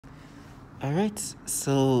All right,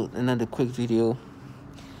 so another quick video.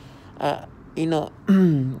 Uh, you know,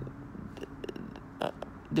 the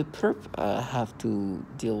perp I have to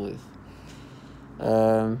deal with.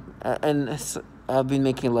 I've been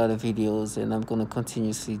making a lot of videos, and I'm gonna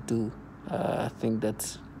continuously do. I think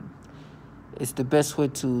that it's the best way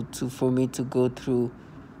to for me to go through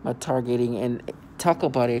my targeting and talk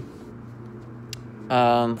about it.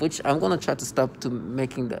 Which I'm gonna try to stop to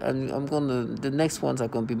making the next ones are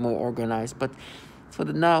gonna be more organized, but for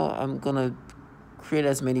the now I'm gonna create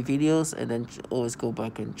as many videos and then always go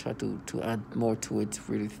back and try to add more to it,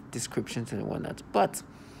 really descriptions and whatnot. But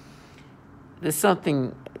there's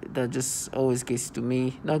something that just always gets to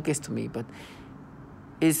me, not gets to me, but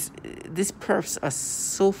is these perps are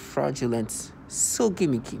so fraudulent, so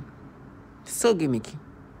gimmicky, so gimmicky.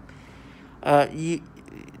 You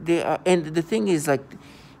they are, and the thing is, like,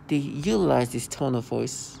 they utilize this tone of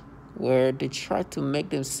voice where they try to make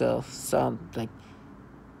themselves sound like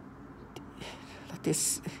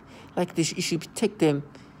this, like this. You should take them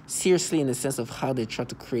seriously in the sense of how they try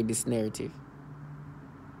to create this narrative.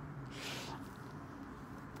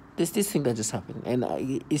 There's this thing that just happened, and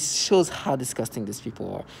it shows how disgusting these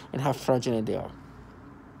people are and how fraudulent they are.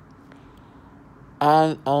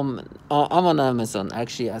 I'm on Amazon.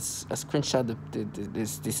 Actually, I screenshot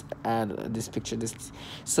this ad, this picture, this.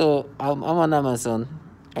 So I'm on Amazon,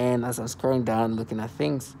 and as I'm scrolling down looking at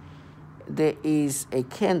things, there is a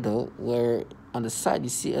candle where on the side you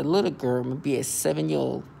see a little girl, maybe a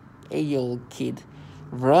 7-year-old, 8-year-old kid,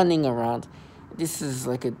 running around. This is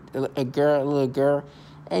like a girl, a little girl,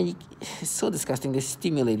 and it's so disgusting. They're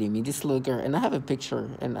stimulating me. This little girl, and I have a picture,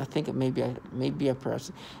 and I think maybe I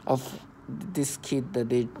perhaps of this kid that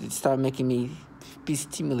they start making me be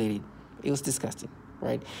stimulated. It was disgusting,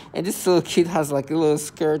 right? And this little kid has like a little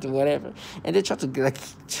skirt or whatever, and they try to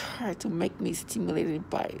make me stimulated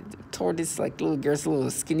by toward this like little girl's little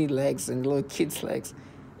skinny legs and little kid's legs.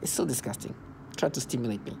 It's so disgusting. Try to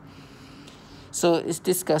stimulate me. So it's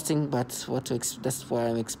disgusting, but that's what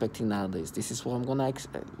I'm expecting nowadays. This is what I'm gonna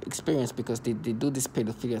experience because they do this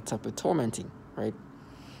pedophilia type of tormenting, right?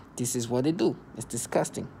 This is what they do. It's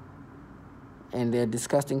disgusting. And they're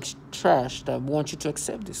disgusting trash that want you to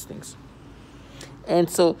accept these things. And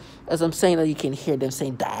so, as I'm saying that, you can hear them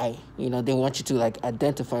saying "die." They want you to like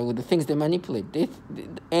identify with the things they manipulate.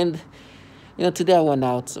 And today I went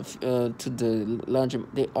out to the laundry.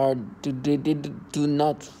 They do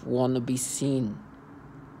not want to be seen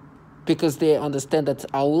because they understand that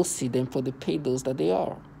I will see them for the pedos that they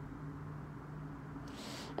are.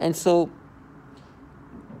 And so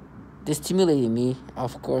they stimulated me,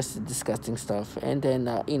 of course, disgusting stuff. And then,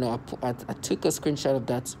 I took a screenshot of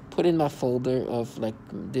that, put in my folder of like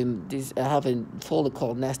I have a folder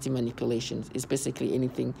called Nasty Manipulations. It's basically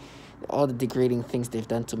anything, all the degrading things they've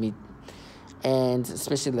done to me, and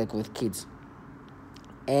especially like with kids.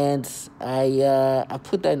 And I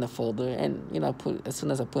put that in the folder, and as soon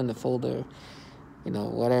as I put in the folder,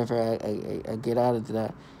 whatever, I get out of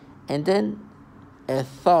that, and then a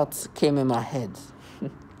thought came in my head.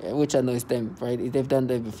 Which I know is them, right? They've done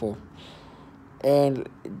that before. And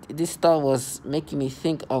this thought was making me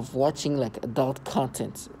think of watching like adult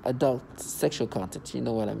content, adult sexual content, you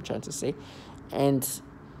know what I'm trying to say? And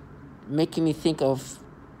making me think of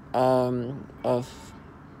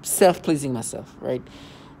self-pleasing myself, right?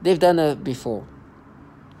 They've done it before.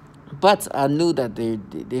 But I knew that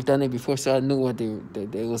they've done it before, so I knew what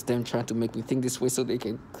it was them trying to make me think this way so they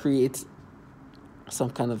can create some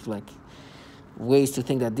kind of like ways to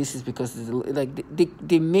think that this is because like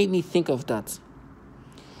they made me think of that,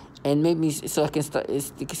 and made me so they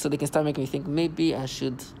can start making me think maybe I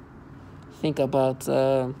should think about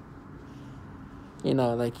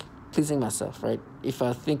like pleasing myself, right? If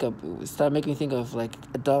I start making me think of like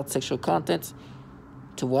adult sexual content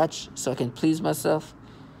to watch so I can please myself.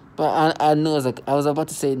 But I knew I was about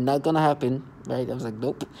to say not gonna happen, right? I was like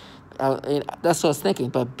nope. That's what I was thinking.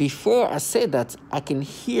 But before I said that, I can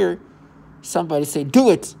hear somebody say, "Do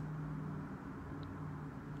it,"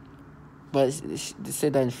 but they say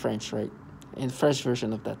that in French, right? In French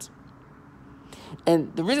version of that.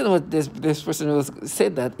 And the reason why this person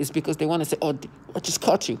said that is because they want to say, "Oh, I just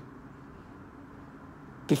caught you."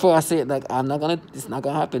 Before I say it, like it's not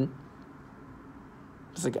gonna happen.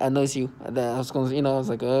 It's like I know it's you. That I was going, I was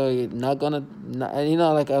like, "Oh, you're not gonna,"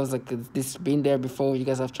 like I was like, "This been there before. You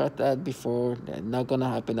guys have tried that before. Not gonna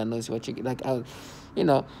happen. I know it's what you like."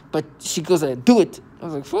 But she goes like, "Do it." I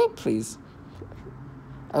was like, "Oh, please."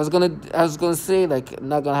 I was gonna say like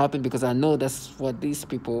not gonna happen because I know that's what these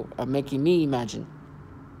people are making me imagine.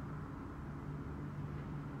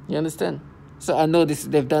 You understand? So I know this.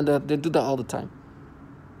 They've done that. They do that all the time.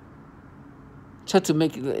 try to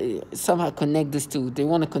make somehow connect this two. They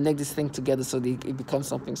want to connect this thing together so it becomes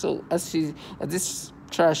something. So as this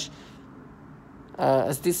trash,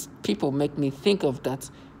 as these people make me think of that,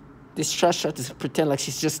 this trash try to pretend like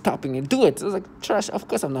she's just stopping and do it. I was like, trash, of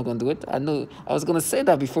course I'm not going to do it. I know I was going to say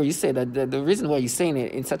that before you say that. The reason why you're saying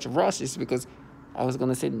it in such a rush is because I was going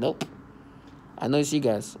to say, nope, I know it's you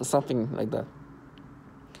guys, or something like that.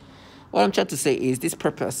 What I'm trying to say is this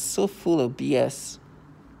purpose so full of BS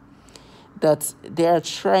that they are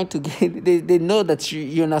trying to get, they know that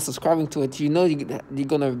you're not subscribing to it. You know you're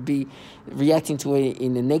going to be reacting to it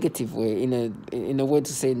in a negative way, in a way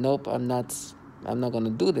to say, nope, I'm not going to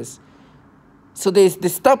do this. So they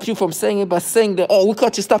stop you from saying it by saying that, oh, we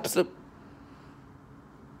caught you, stop. I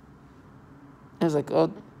was like,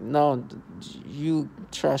 oh, no, you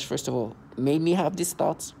trash, first of all, made me have these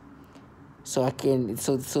thoughts so I can,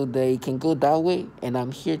 so they can go that way. And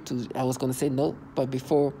I'm here I was going to say no, but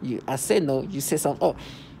before I said no, you said something, oh,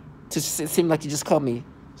 to seem like you just called me.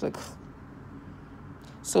 It's like,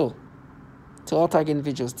 so, to all target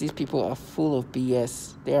individuals, these people are full of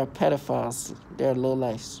BS. They are pedophiles. They are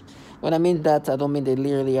lowlifes. When I mean that, I don't mean they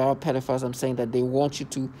literally are pedophiles. I'm saying that they want you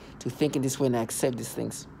to think in this way and accept these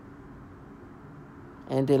things.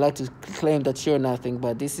 And they like to claim that you're nothing,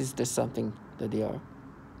 but this is just something that they are.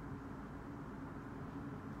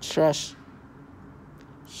 Trash.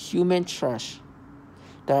 Human trash.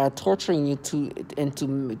 That are torturing you to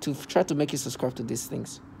try to make you subscribe to these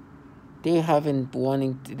things. They haven't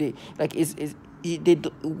wanting to,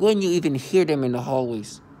 when you even hear them in the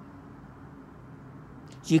hallways,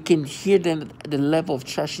 you can hear them. The level of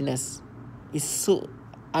trashiness is so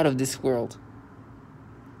out of this world.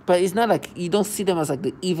 But it's not like you don't see them as like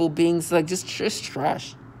the evil beings, like just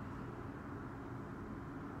trash.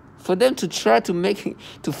 For them to try to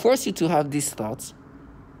force you to have these thoughts,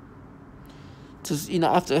 to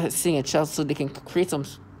after seeing a child, so they can create some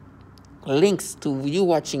links to you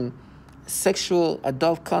watching sexual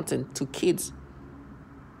adult content to kids,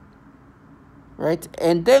 right?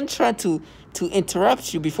 And them trying to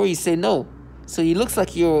interrupt you before you say no, so it looks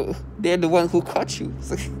like they're the one who caught you.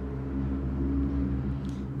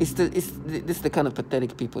 This is the kind of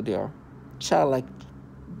pathetic people they are, childlike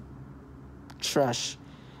trash.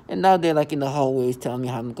 And now they're like in the hallways telling me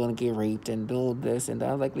how I'm gonna get raped and all this and that.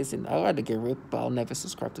 I'm like, listen, I'd rather get raped, but I'll never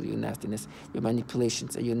subscribe to your nastiness, your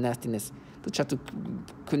manipulations, and your nastiness to try to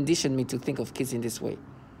condition me to think of kids in this way.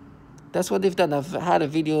 That's what they've done. I've had a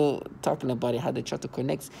video talking about it, how they try to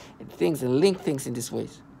connect things and link things in these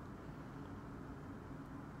ways.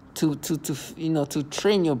 To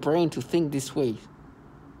train your brain to think this way.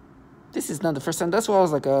 This is not the first time. That's why I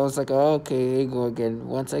was like, oh, okay, here you go again,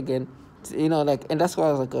 once again. And that's why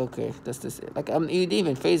I was like, okay, that's this. Like, it didn't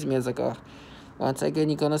even faze me. I was like, oh, once again,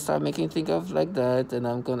 you're gonna start making me think of like that, and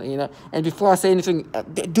I'm gonna, and before I say anything,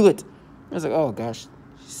 do it. I was like, oh gosh,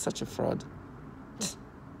 she's such a fraud,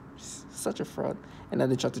 such a fraud. And then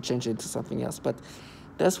they try to change it into something else. But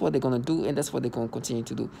that's what they're gonna do, and that's what they're gonna continue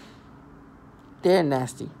to do. They're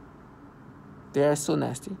nasty. They are so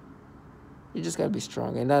nasty. You just gotta be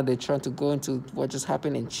strong. And now they're trying to go into what just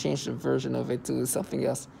happened and change the version of it to something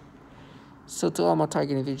else. So to all my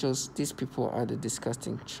target individuals, these people are the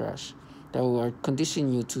disgusting trash that will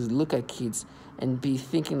condition you to look at kids and be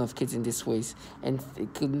thinking of kids in these ways, and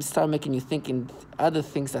it could start making you think in other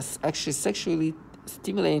things that's actually sexually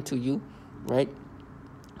stimulating to you, right?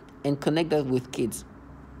 And connect that with kids.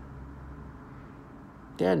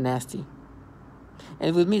 They're nasty.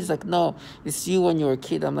 And with me, it's like, no, it's you when you're a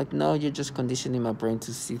kid. I'm like, no, you're just conditioning my brain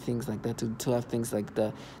to see things like that, to have things like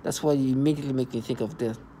that. That's why you immediately make me think of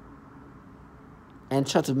death. And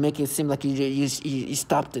try to make it seem like you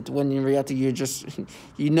stopped it, when in reality you're just, I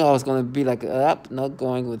was going to be like, not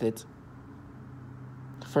going with it.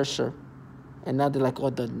 For sure. And now they're like, oh,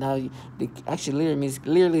 now they actually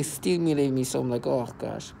literally stimulating me. So I'm like, oh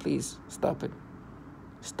gosh, please stop it.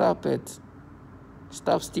 Stop it.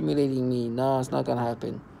 Stop stimulating me. No, it's not going to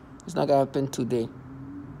happen. It's not going to happen today.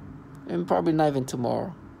 And probably not even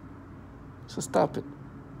tomorrow. So stop it.